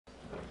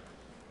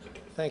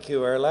Thank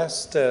you. Our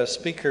last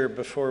speaker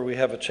before we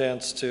have a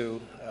chance to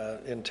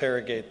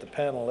interrogate the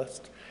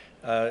panelists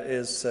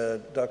is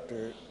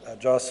Dr.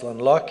 Jocelyn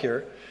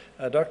Lockyer.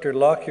 Dr.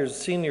 Lockyer is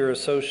Senior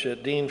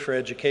Associate Dean for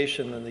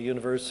Education in the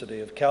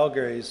University of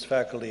Calgary's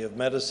Faculty of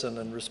Medicine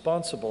and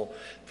responsible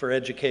for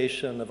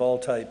education of all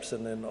types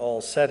and in all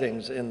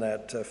settings in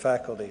that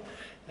faculty.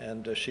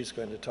 And she's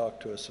going to talk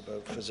to us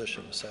about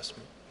physician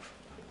assessment.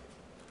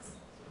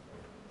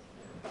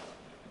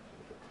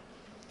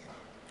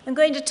 I'm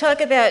going to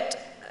talk about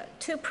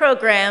two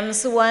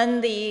programs.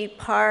 One, the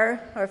PAR,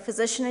 or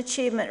Physician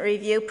Achievement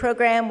Review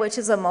Program, which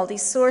is a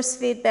multi-source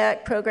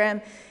feedback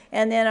program,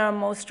 and then our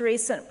most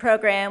recent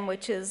program,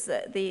 which is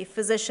the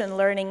Physician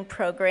Learning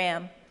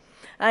Program.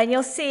 And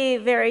you'll see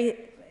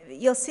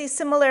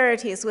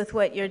similarities with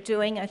what you're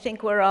doing. I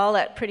think we're all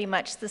at pretty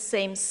much the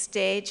same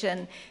stage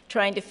and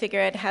trying to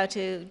figure out how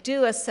to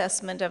do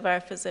assessment of our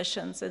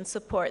physicians and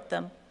support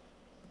them.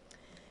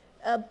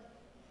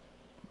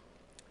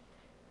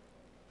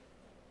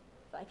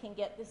 I can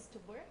get this to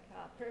work.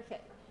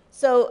 Perfect.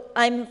 So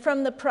I'm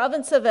from the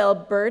province of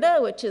Alberta,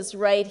 which is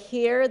right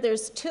here.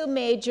 There's two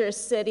major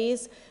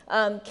cities,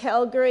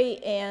 Calgary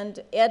and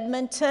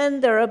Edmonton.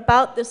 They're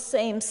about the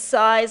same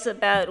size,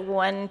 about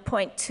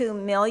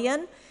 1.2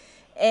 million.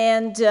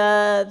 And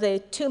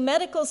the two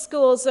medical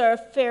schools are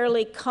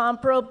fairly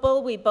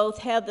comparable. We both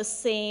have the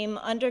same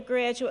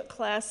undergraduate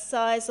class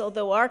size,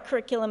 although our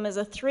curriculum is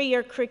a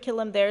 3-year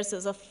curriculum, theirs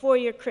is a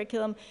 4-year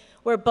curriculum.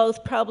 We're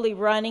both probably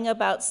running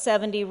about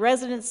 70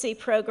 residency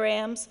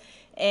programs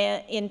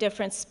in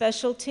different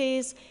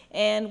specialties,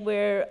 and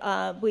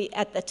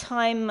at the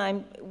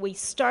time we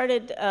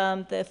started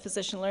the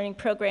Physician Learning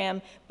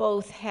Program,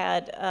 both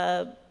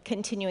had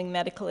continuing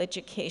medical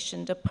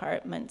education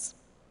departments.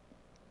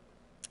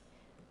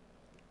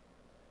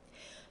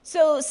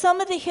 So some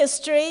of the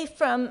history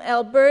from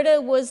Alberta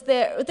was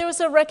there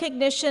was a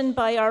recognition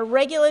by our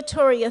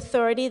regulatory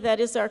authority, that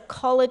is our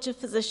College of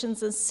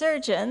Physicians and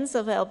Surgeons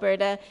of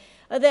Alberta,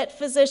 that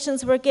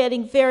physicians were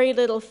getting very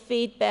little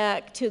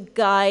feedback to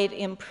guide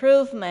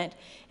improvement,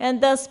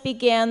 and thus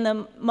began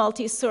the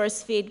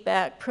multi-source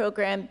feedback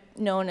program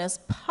known as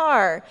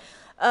PAR.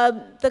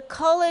 The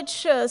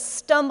college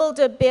stumbled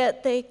a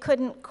bit. They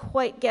couldn't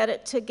quite get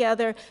it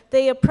together.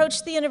 They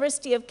approached the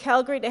University of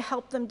Calgary to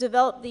help them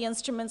develop the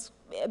instruments,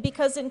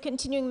 because in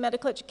continuing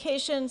medical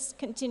education,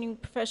 continuing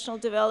professional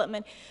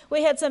development,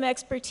 we had some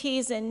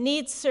expertise in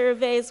needs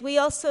surveys. We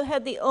also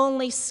had the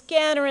only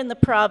scanner in the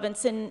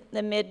province in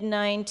the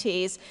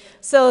mid-90s.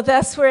 So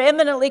thus we're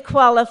eminently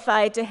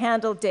qualified to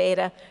handle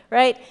data,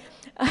 right?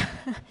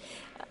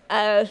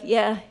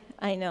 Yeah,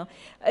 I know.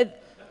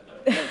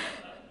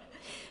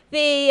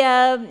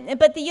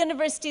 But the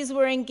universities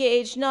were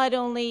engaged not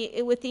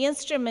only with the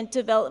instrument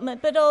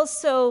development, but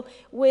also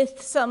with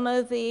some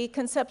of the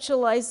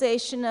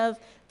conceptualization of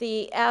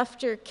the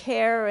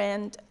aftercare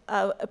and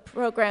a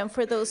program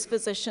for those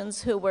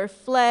physicians who were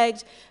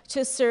flagged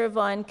to serve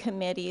on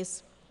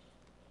committees.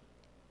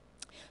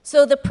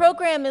 So the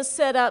program is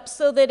set up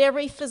so that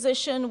every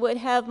physician would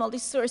have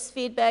multi-source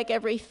feedback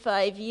every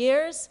 5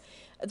 years,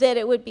 that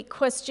it would be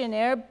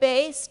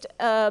questionnaire-based.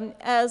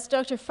 As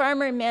Dr.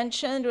 Farmer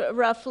mentioned,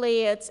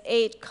 roughly it's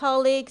 8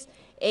 colleagues,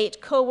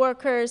 8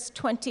 coworkers,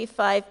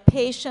 25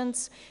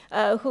 patients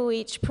who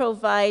each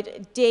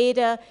provide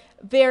data,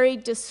 very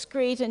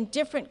discrete and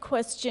different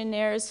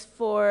questionnaires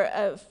for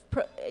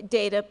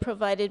data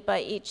provided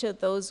by each of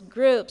those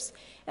groups.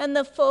 And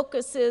the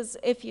focus is,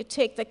 if you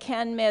take the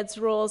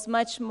CanMeds roles,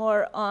 much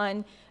more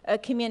on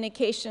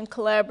communication,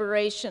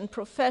 collaboration,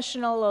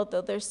 professional,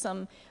 although there's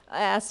some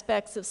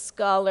aspects of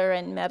scholar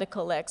and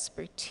medical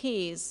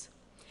expertise.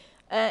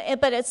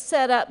 But it's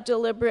set up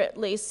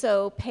deliberately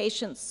so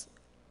patients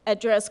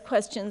address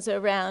questions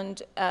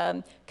around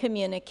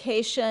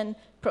communication,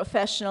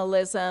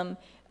 professionalism,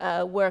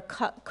 where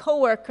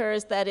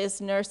coworkers, that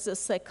is nurses,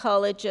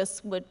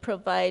 psychologists, would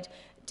provide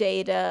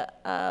data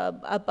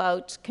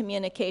about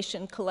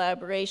communication,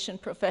 collaboration,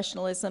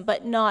 professionalism,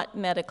 but not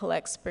medical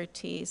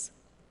expertise.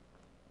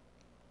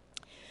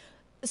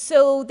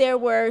 So there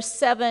were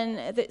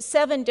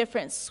seven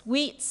different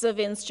suites of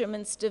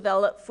instruments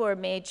developed for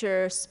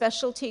major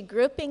specialty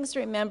groupings.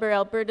 Remember,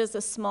 Alberta's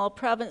a small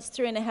province,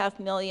 3.5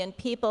 million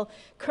people,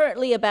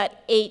 currently about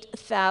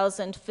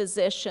 8,000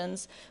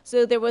 physicians.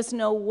 So there was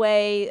no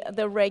way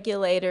the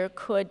regulator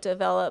could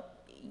develop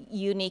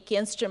unique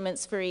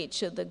instruments for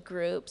each of the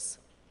groups.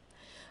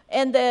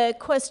 And the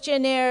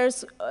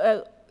questionnaires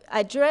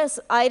address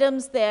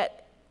items that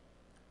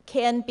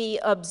can be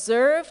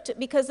observed,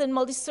 because in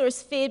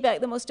multi-source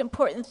feedback, the most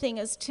important thing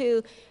is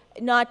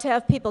not to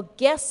have people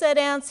guess at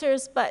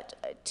answers,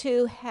 but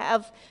to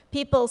have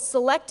people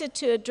selected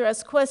to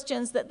address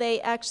questions that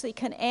they actually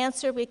can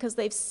answer because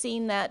they've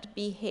seen that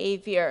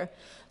behavior.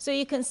 So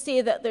you can see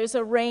that there's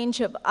a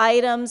range of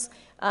items.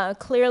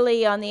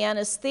 Clearly on the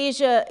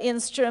anesthesia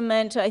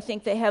instrument, I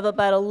think they have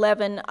about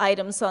 11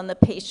 items on the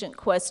patient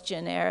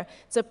questionnaire.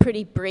 It's a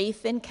pretty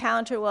brief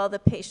encounter while the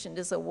patient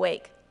is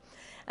awake.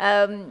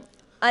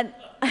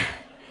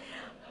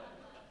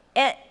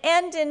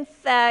 And in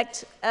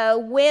fact,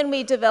 when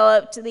we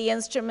developed the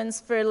instruments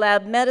for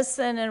lab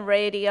medicine and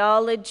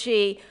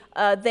radiology,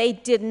 they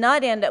did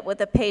not end up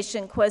with a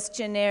patient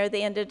questionnaire.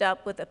 They ended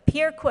up with a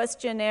peer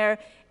questionnaire,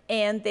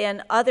 and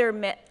then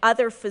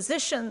other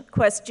physician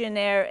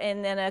questionnaire,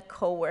 and then a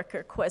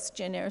coworker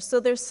questionnaire. So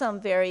there's some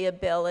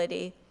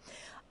variability.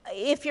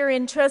 If you're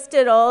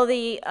interested, all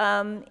the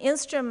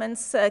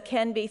instruments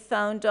can be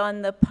found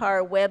on the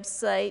PAR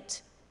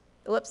website.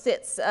 Whoops,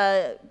 it's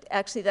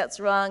actually that's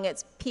wrong.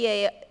 It's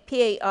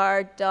par.org.ca,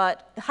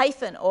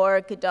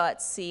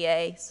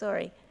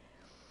 sorry.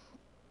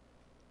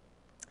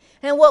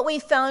 And what we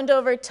found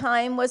over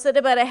time was that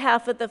about a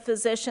half of the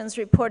physicians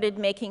reported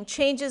making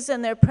changes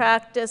in their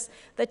practice.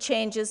 The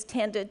changes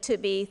tended to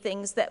be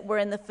things that were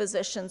in the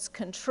physician's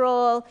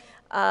control,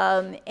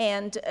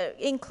 and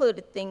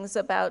included things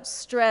about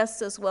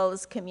stress as well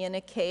as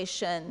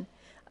communication.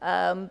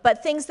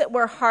 But things that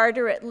were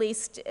harder, at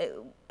least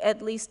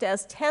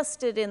as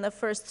tested in the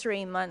first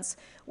 3 months,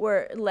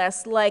 were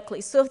less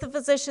likely. So if the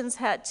physicians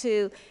had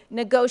to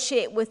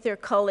negotiate with their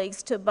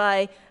colleagues to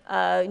buy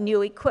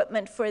new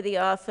equipment for the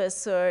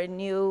office or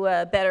new,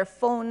 better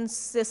phone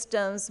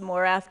systems,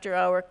 more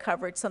after-hour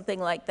coverage, something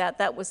like that,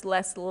 that was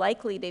less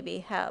likely to be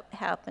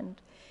happen.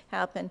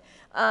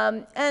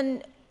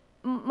 And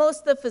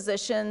most of the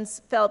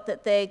physicians felt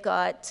that they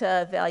got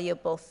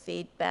valuable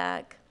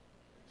feedback.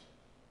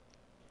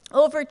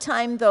 Over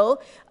time,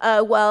 though,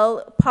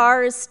 while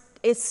PAR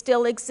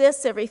still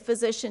exists, every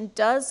physician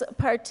does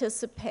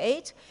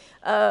participate.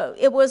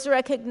 It was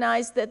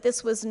recognized that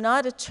this was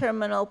not a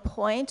terminal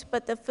point,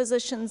 but the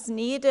physicians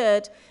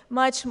needed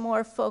much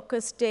more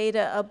focused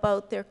data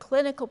about their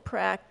clinical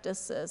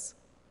practices.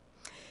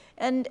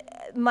 And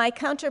my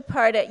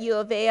counterpart at U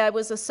of A, I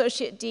was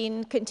Associate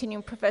Dean,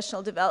 Continuing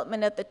Professional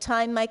Development at the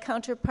time. My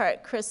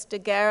counterpart, Chris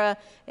DeGara,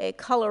 a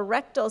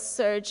colorectal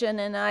surgeon,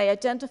 and I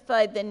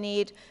identified the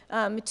need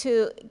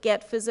to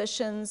get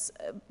physicians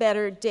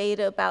better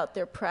data about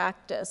their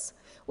practice.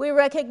 We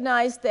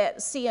recognized that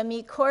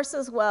CME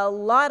courses, while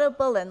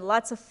laudable and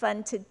lots of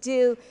fun to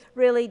do,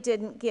 really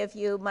didn't give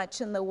you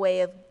much in the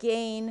way of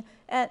gain,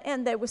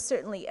 and there was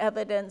certainly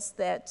evidence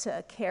that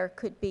care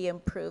could be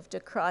improved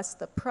across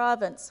the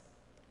province.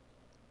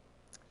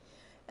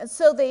 And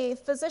so the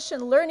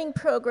physician learning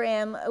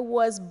program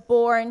was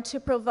born to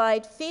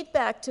provide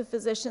feedback to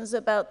physicians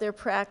about their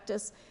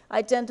practice,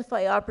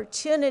 identify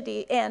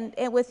opportunity, and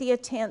with the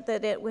intent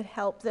that it would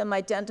help them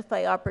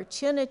identify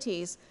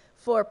opportunities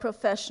for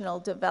professional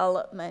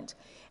development.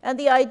 And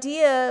the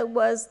idea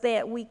was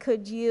that we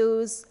could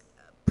use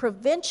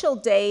provincial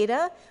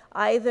data,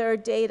 either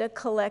data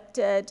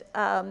collected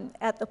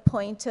at the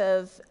point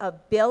of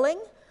billing,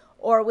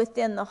 or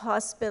within the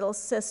hospital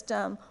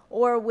system,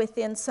 or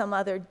within some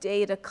other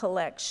data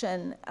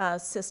collection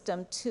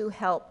system to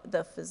help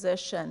the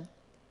physician.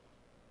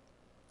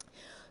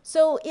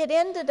 So it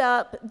ended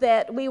up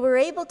that we were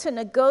able to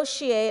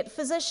negotiate,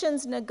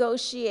 physicians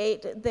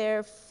negotiate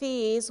their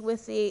fees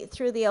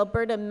through the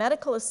Alberta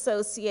Medical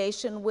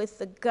Association with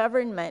the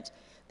government.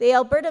 The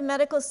Alberta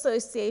Medical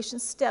Association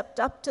stepped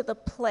up to the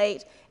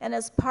plate, and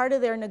as part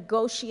of their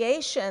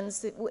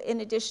negotiations,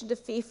 in addition to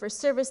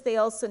fee-for-service, they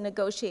also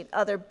negotiate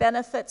other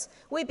benefits.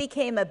 We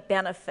became a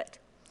benefit.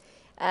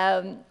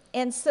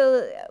 And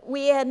so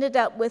we ended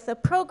up with a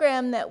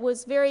program that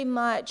was very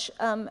much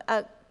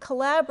a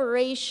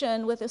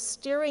collaboration with a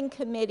steering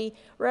committee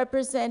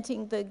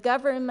representing the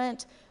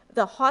government,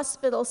 the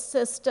hospital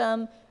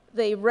system,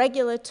 the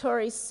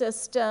regulatory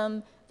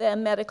system, the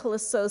medical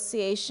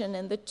association,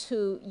 and the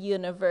 2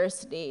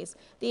 universities.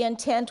 The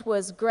intent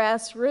was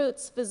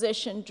grassroots,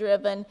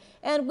 physician-driven,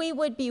 and we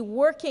would be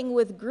working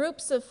with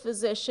groups of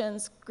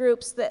physicians,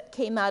 groups that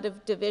came out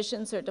of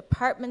divisions or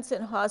departments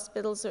in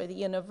hospitals or the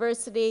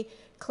university,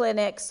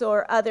 clinics,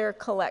 or other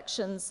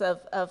collections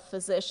of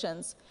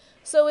physicians.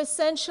 So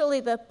essentially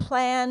the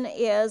plan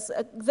is,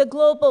 the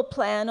global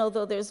plan,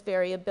 although there's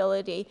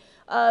variability,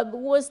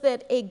 was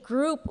that a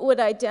group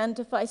would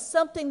identify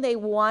something they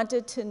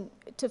wanted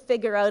to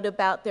figure out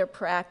about their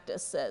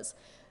practices.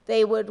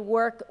 They would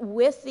work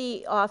with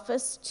the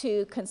office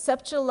to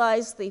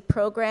conceptualize the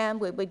program.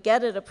 We would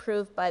get it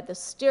approved by the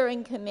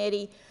steering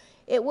committee.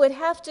 It would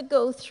have to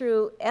go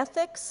through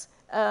ethics,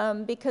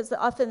 because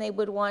often they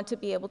would want to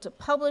be able to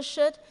publish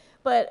it,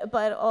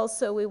 but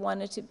also we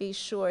wanted to be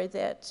sure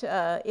that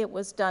it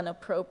was done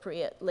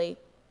appropriately.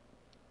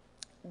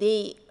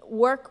 The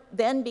work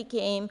then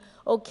became,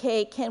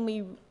 okay, can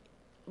we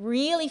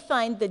really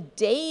find the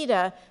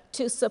data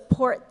to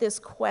support this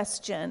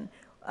question?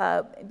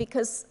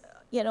 Because,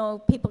 you know,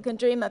 people can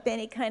dream up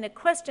any kind of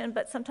question,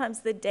 but sometimes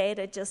the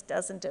data just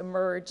doesn't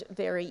emerge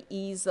very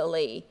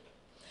easily.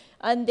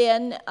 And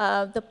then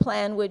the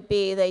plan would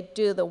be they'd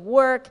do the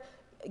work,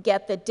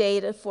 get the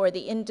data for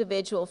the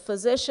individual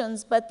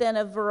physicians, but then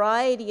a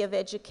variety of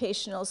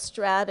educational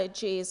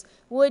strategies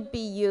would be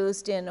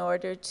used in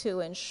order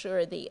to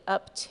ensure the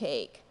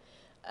uptake.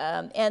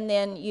 And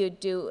then you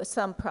do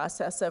some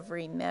process of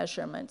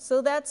remeasurement.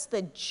 So that's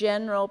the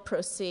general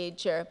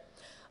procedure.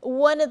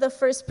 One of the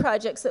first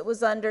projects that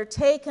was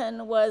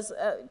undertaken was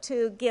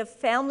to give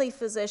family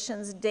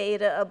physicians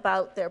data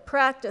about their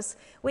practice.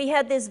 We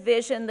had this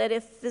vision that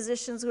if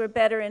physicians were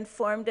better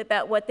informed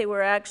about what they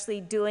were actually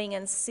doing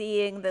and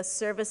seeing the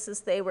services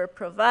they were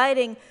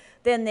providing,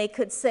 then they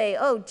could say,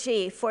 oh,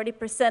 gee,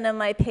 40% of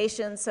my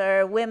patients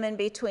are women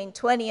between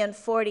 20 and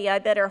 40. I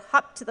better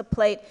hop to the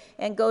plate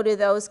and go to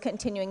those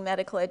continuing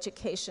medical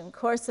education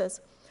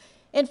courses.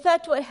 In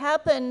fact, what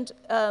happened,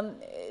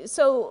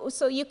 so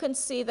you can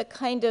see the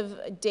kind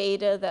of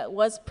data that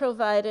was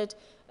provided,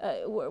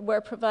 were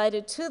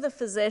provided to the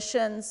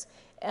physicians,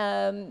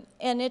 and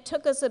it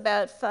took us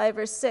about 5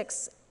 or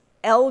 6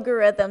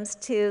 algorithms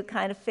to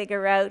kind of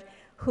figure out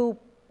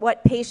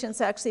what patients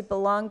actually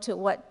belonged to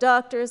what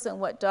doctors and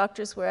what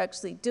doctors were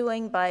actually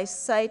doing by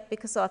site,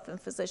 because often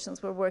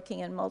physicians were working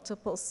in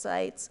multiple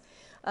sites.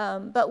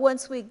 But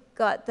once we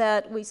got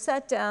that, we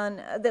sat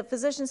down, the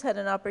physicians had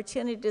an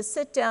opportunity to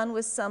sit down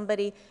with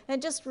somebody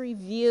and just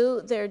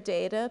review their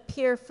data,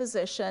 peer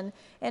physician,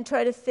 and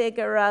try to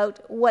figure out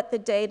what the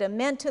data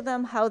meant to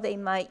them, how they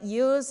might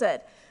use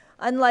it.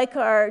 Unlike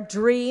our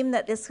dream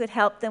that this would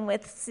help them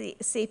with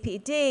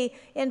CPD,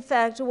 in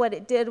fact, what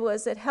it did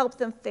was it helped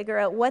them figure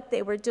out what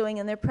they were doing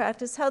in their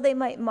practice, how they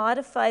might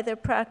modify their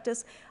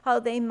practice, how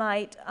they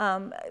might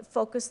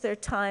focus their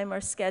time or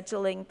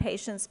scheduling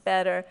patients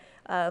better.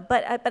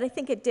 But I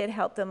think it did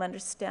help them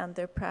understand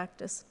their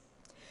practice.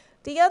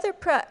 The other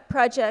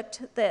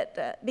project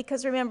that,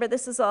 because remember,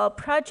 this is all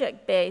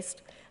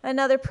project-based,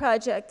 another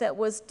project that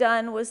was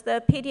done was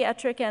the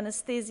pediatric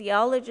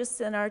anesthesiologists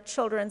in our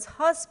children's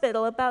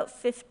hospital, about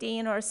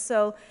 15 or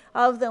so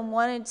of them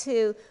wanted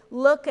to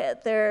look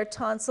at their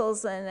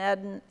tonsils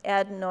and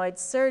adenoid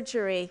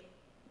surgery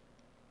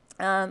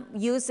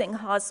using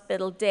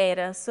hospital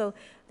data. So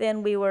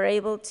then we were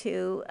able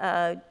to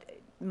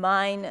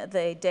mine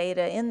the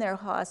data in their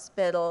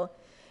hospital.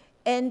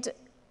 And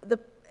the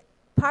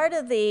part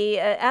of the,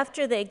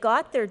 after they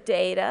got their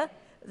data,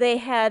 they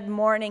had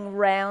morning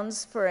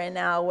rounds for an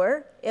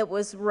hour. It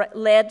was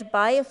led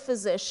by a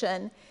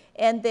physician,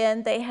 and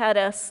then they had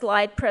a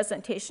slide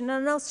presentation,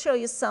 and I'll show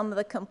you some of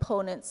the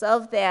components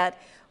of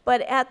that. But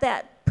at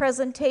that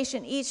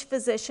presentation, each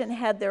physician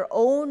had their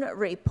own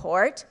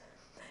report,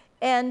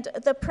 and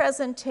the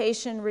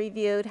presentation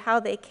reviewed how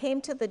they came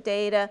to the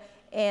data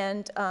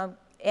and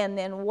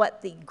then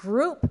what the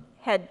group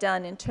had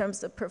done in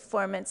terms of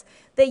performance.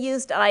 They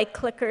used eye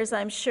clickers.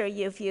 I'm sure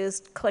you've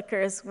used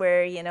clickers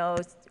where, you know,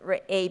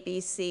 A, B,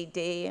 C,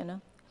 D, you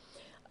know.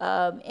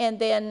 And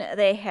then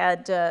they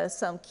had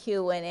some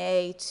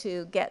Q&A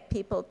to get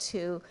people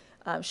to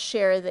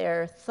share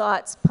their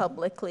thoughts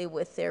publicly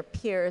with their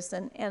peers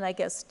and I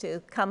guess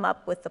to come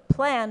up with a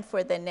plan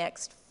for the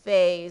next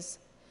phase.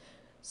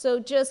 So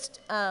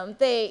just,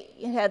 they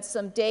had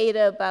some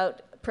data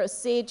about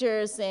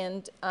procedures,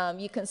 and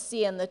you can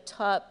see in the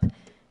top,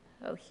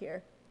 oh,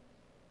 here,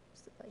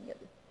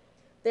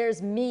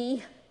 there's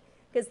me,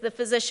 because the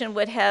physician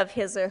would have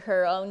his or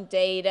her own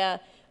data,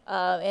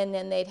 and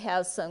then they'd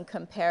have some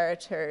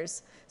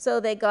comparators. So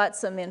they got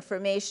some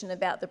information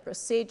about the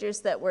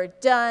procedures that were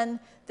done.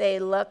 They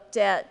looked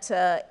at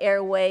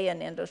airway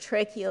and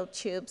endotracheal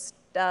tube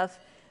stuff.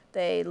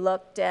 They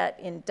looked at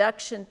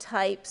induction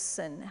types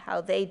and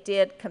how they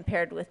did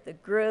compared with the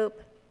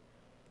group.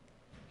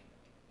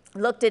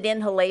 Looked at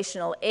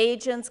inhalational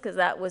agents, because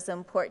that was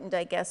important,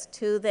 I guess,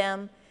 to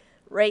them.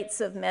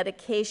 Rates of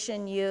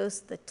medication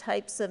use, the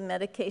types of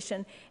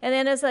medication. And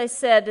then, as I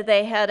said,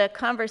 they had a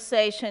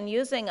conversation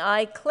using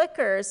eye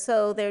clickers,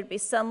 so there'd be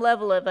some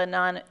level of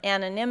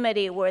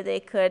anonymity where they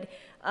could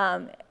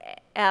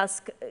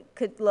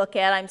could look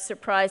at, I'm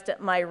surprised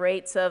at my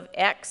rates of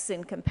X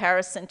in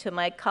comparison to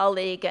my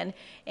colleague,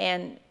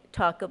 and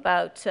talk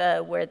about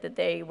whether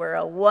they were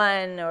a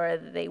 1 or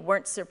they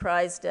weren't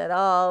surprised at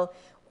all,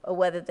 or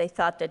whether they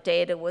thought the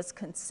data was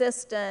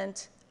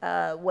consistent,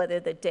 whether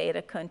the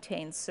data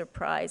contained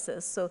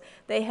surprises. So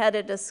they had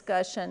a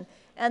discussion.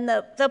 And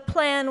the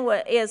plan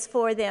is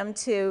for them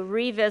to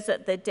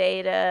revisit the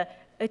data.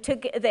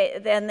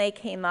 Then they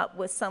came up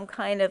with some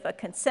kind of a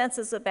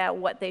consensus about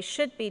what they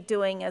should be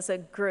doing as a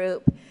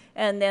group.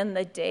 And then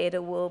the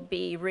data will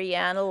be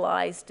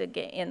reanalyzed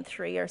again in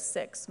 3 or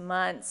 6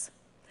 months.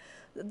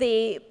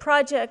 The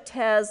project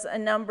has a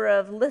number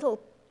of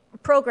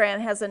program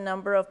has a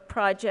number of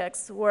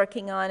projects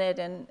working on it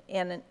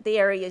in the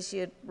areas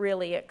you'd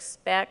really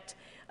expect,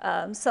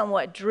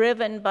 somewhat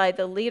driven by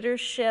the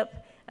leadership,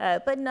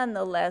 but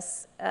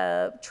nonetheless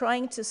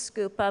trying to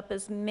scoop up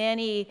as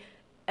many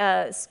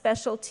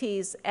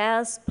specialties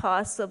as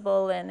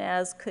possible and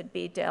as could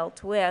be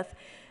dealt with.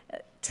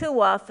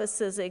 2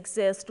 offices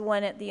exist,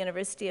 one at the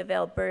University of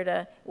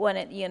Alberta, one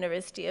at the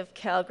University of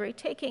Calgary,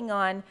 taking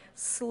on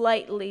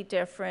slightly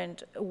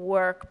different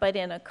work, but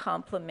in a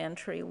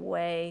complementary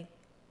way.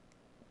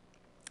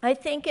 I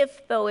think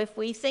if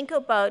we think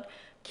about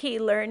key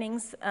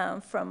learnings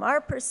from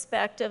our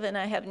perspective, and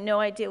I have no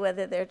idea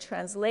whether they're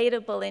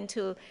translatable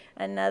into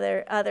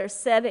other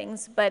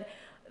settings, but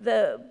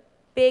the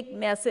big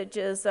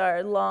messages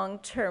are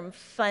long-term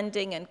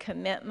funding and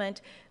commitment.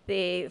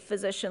 The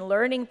physician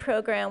learning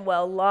program,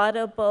 while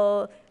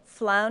laudable,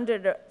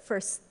 floundered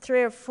for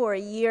 3 or 4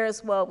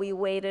 years while we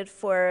waited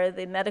for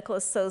the Medical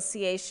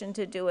Association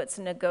to do its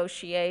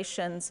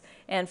negotiations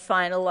and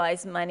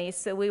finalize money.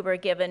 So we were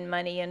given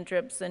money in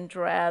dribs and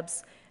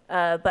drabs,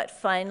 but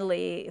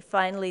finally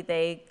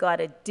they got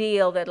a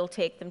deal that'll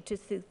take them to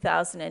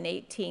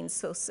 2018,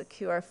 so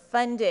secure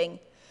funding.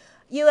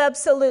 You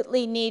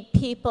absolutely need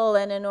people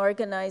in an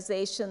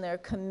organization that are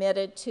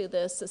committed to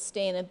the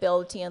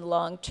sustainability and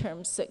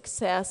long-term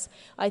success.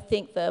 I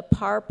think the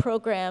PAR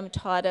program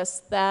taught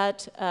us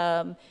that.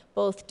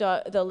 Both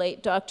the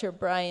late Dr.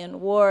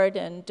 Brian Ward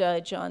and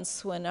John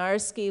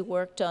Swinarski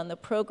worked on the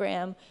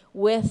program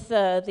with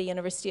the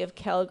University of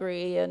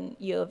Calgary and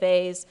U of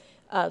A's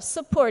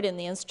support in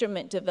the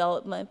instrument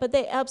development, but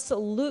they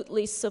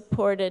absolutely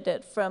supported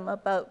it from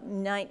about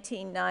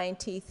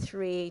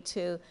 1993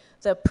 to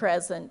the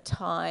present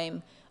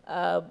time.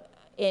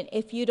 And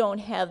if you don't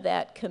have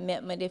that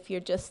commitment, if you're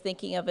just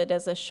thinking of it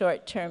as a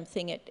short-term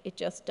thing, it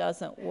just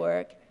doesn't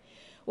work.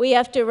 We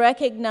have to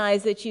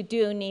recognize that you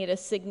do need a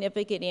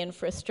significant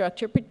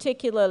infrastructure,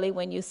 particularly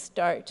when you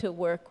start to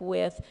work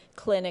with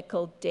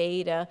clinical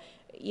data.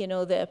 You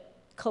know, the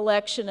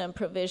collection and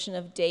provision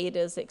of data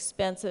is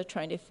expensive,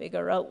 trying to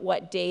figure out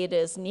what data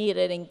is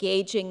needed,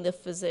 engaging the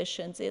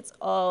physicians, it's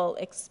all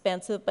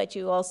expensive, but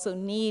you also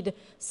need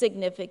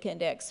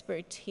significant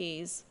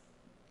expertise.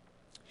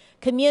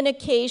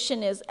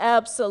 Communication is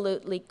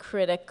absolutely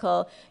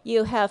critical.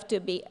 You have to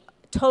be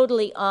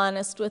totally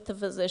honest with the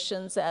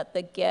physicians at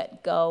the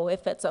get-go.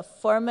 If it's a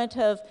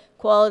formative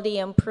quality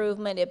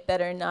improvement, it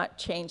better not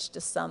change to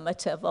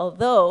summative.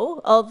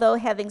 Although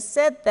having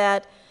said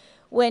that,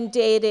 when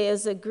data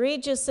is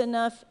egregious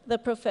enough, the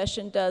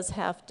profession does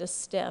have to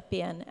step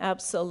in,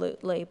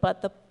 absolutely.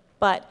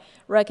 But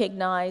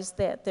recognize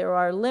that there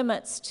are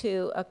limits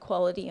to a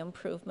quality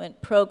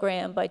improvement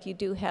program, but you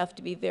do have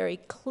to be very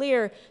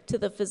clear to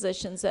the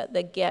physicians at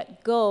the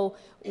get-go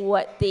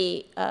what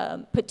the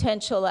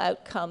potential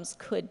outcomes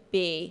could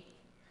be.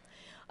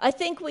 I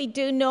think we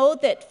do know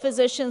that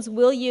physicians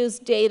will use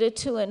data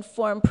to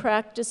inform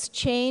practice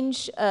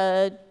change.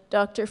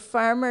 Dr.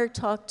 Farmer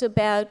talked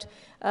about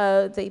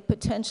the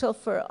potential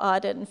for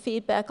audit and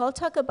feedback. I'll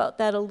talk about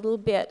that a little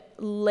bit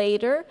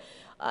later.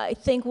 I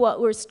think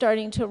what we're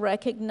starting to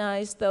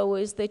recognize, though,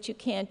 is that you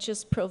can't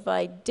just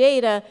provide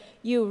data.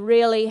 You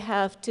really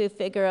have to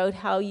figure out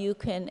how you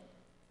can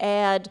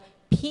add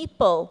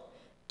people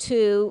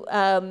to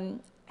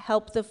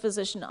help the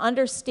physician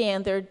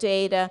understand their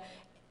data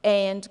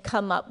and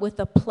come up with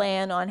a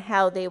plan on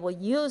how they will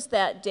use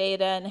that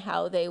data and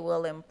how they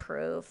will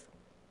improve.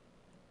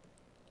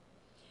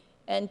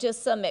 And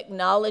just some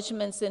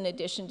acknowledgments in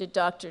addition to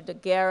Dr.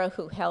 DeGuerra,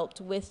 who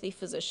helped with the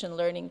physician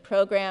learning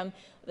program,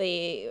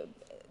 the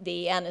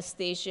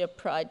anesthesia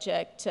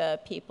project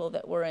people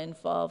that were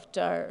involved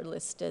are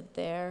listed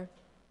there.